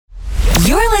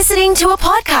listening to a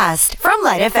podcast from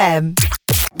LITE FM.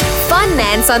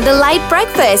 FUN-NANCE on the LITE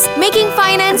Breakfast, making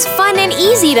finance fun and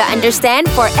easy to understand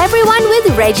for everyone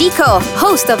with Reggie Koh,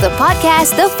 host of the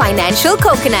podcast, The Financial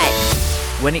Coconut.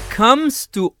 When it comes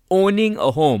to owning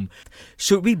a home,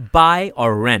 should we buy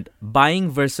or rent? Buying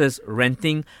versus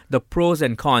renting, the pros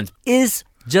and cons. Is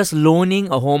just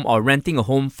loaning a home or renting a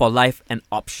home for life an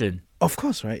option? Of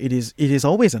course, right? It is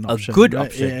always an option. A good right?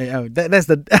 option. Yeah. That's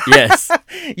the... Yes.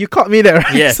 You caught me there,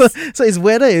 right? Yes. So it's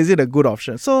whether is it a good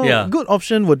option. So Yeah. good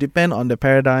option will depend on the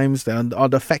paradigms or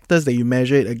the factors that you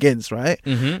measure it against, right?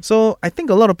 Mm-hmm. So I think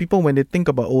a lot of people, when they think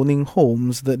about owning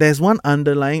homes, there's one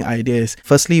underlying idea is,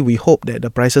 firstly, we hope that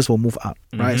the prices will move up,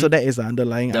 right? So that is the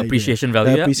underlying The idea. appreciation value.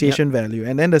 The yeah. appreciation value.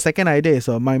 And then the second idea is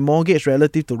my mortgage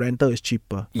relative to rental is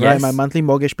cheaper, right? Yes. My monthly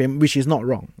mortgage payment, which is not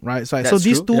wrong, right? So That's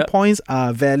these true, two yep. points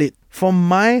are valid. From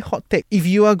my hot take, if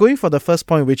you are going for the first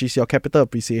point, which is your capital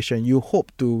appreciation, you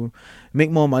hope to make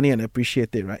more money and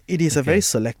appreciate it, right? It is a very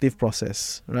selective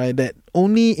process, right? That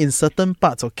only in certain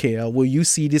parts of KL will you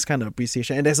see this kind of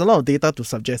appreciation. And there's a lot of data to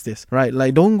suggest this, right?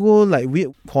 Like, don't go like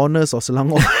weird corners or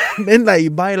Selangor. Then like you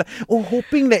buy like,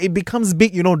 hoping that it becomes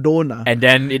big, don't. And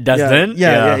then it doesn't.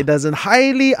 Yeah, it doesn't.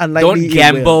 Highly unlikely. Don't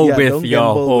gamble with don't your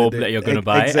gamble home with it. that you're going to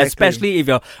buy. Exactly. Especially if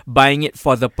you're buying it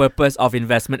for the purpose of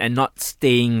investment and not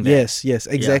staying there. Yes,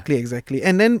 exactly.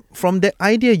 And then from that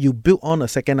idea, you build on a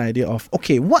second idea of,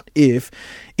 okay, what if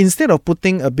instead of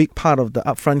putting a big part of the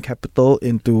upfront capital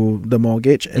into the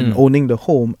mortgage and owning the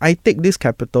home, I take this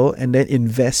capital and then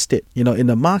invest it, in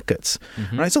the markets,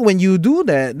 right? So when you do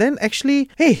that, then actually,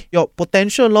 hey, your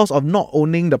potential loss of not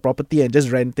owning the property and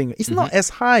just renting is not as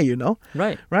high,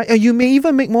 Right. Right? And you may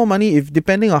even make more money if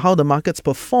depending on how the markets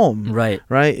perform. Right.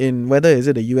 Right? In whether is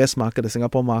it the US market, the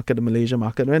Singapore market, the Malaysia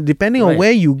market, right? Depending on Right.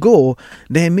 where you go,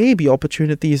 there may be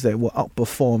opportunities that will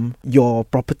outperform your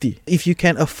property. If you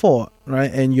can afford,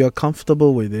 right, and you're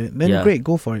comfortable with it, then great,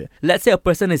 go for it. Let's say a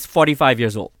person is 45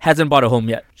 years old, hasn't bought a home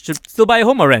yet. Should still buy a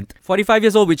home or rent? 45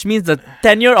 years old, which means the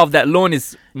tenure of that loan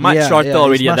is much shorter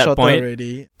already it's at much that shorter point.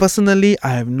 Already. Personally, I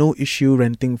have no issue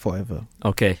renting forever.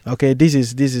 Okay. Okay, this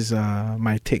is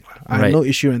my take. I have Right. no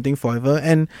issue renting forever,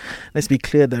 and let's be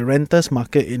clear, the renters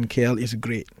market in KL is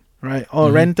great. Right,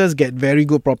 or renters get very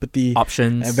good property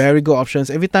Options. and very good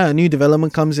options. Every time a new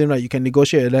development comes in, right, you can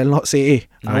negotiate with a landlord, say, hey,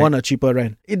 I Right. want a cheaper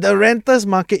rent. In the renters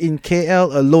market in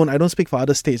KL alone, I don't speak for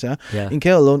other states, Yeah. in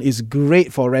KL alone is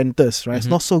great for renters, right? It's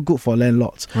not so good for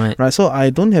landlords, Right. So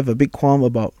I don't have a big qualm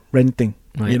about renting.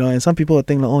 Right. And some people will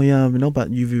think like, but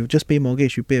if you just pay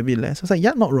mortgage, you pay a bit less. It's like,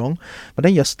 yeah, not wrong, but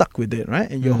then you're stuck with it,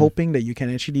 right? And you're hoping that you can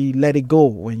actually let it go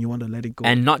when you want to let it go.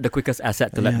 And not the quickest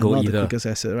asset to let go not either. the quickest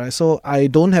asset, right? So I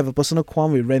don't have a personal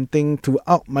qualm with renting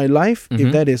throughout my life,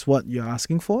 if that is what you're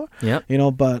asking for. Yep.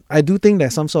 But I do think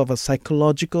there's some sort of a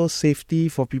psychological safety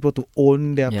for people to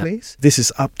own their place. This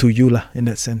is up to you lah, in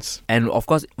that sense. And of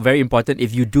course, very important,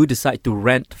 if you do decide to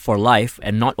rent for life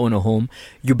and not own a home,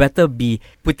 you better be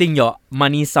putting your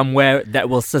money somewhere that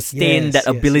will sustain that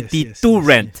ability to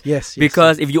rent. Yes.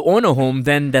 Because if you own a home,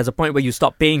 then there's a point where you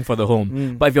stop paying for the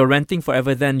home. But if you're renting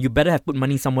forever, then you better have put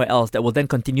money somewhere else that will then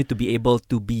continue to be able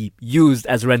to be used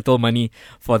as rental money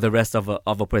for the rest of a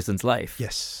person's life.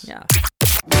 Yes. Yeah.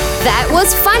 That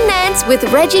was FUN-NANCE with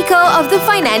Reggie Koh of The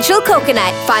Financial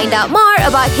Coconut. Find out more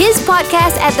about his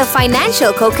podcast at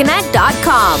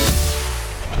thefinancialcoconut.com.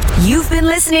 You've been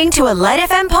listening to a LITE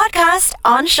FM podcast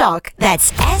on Shock.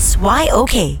 That's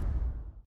SYOK.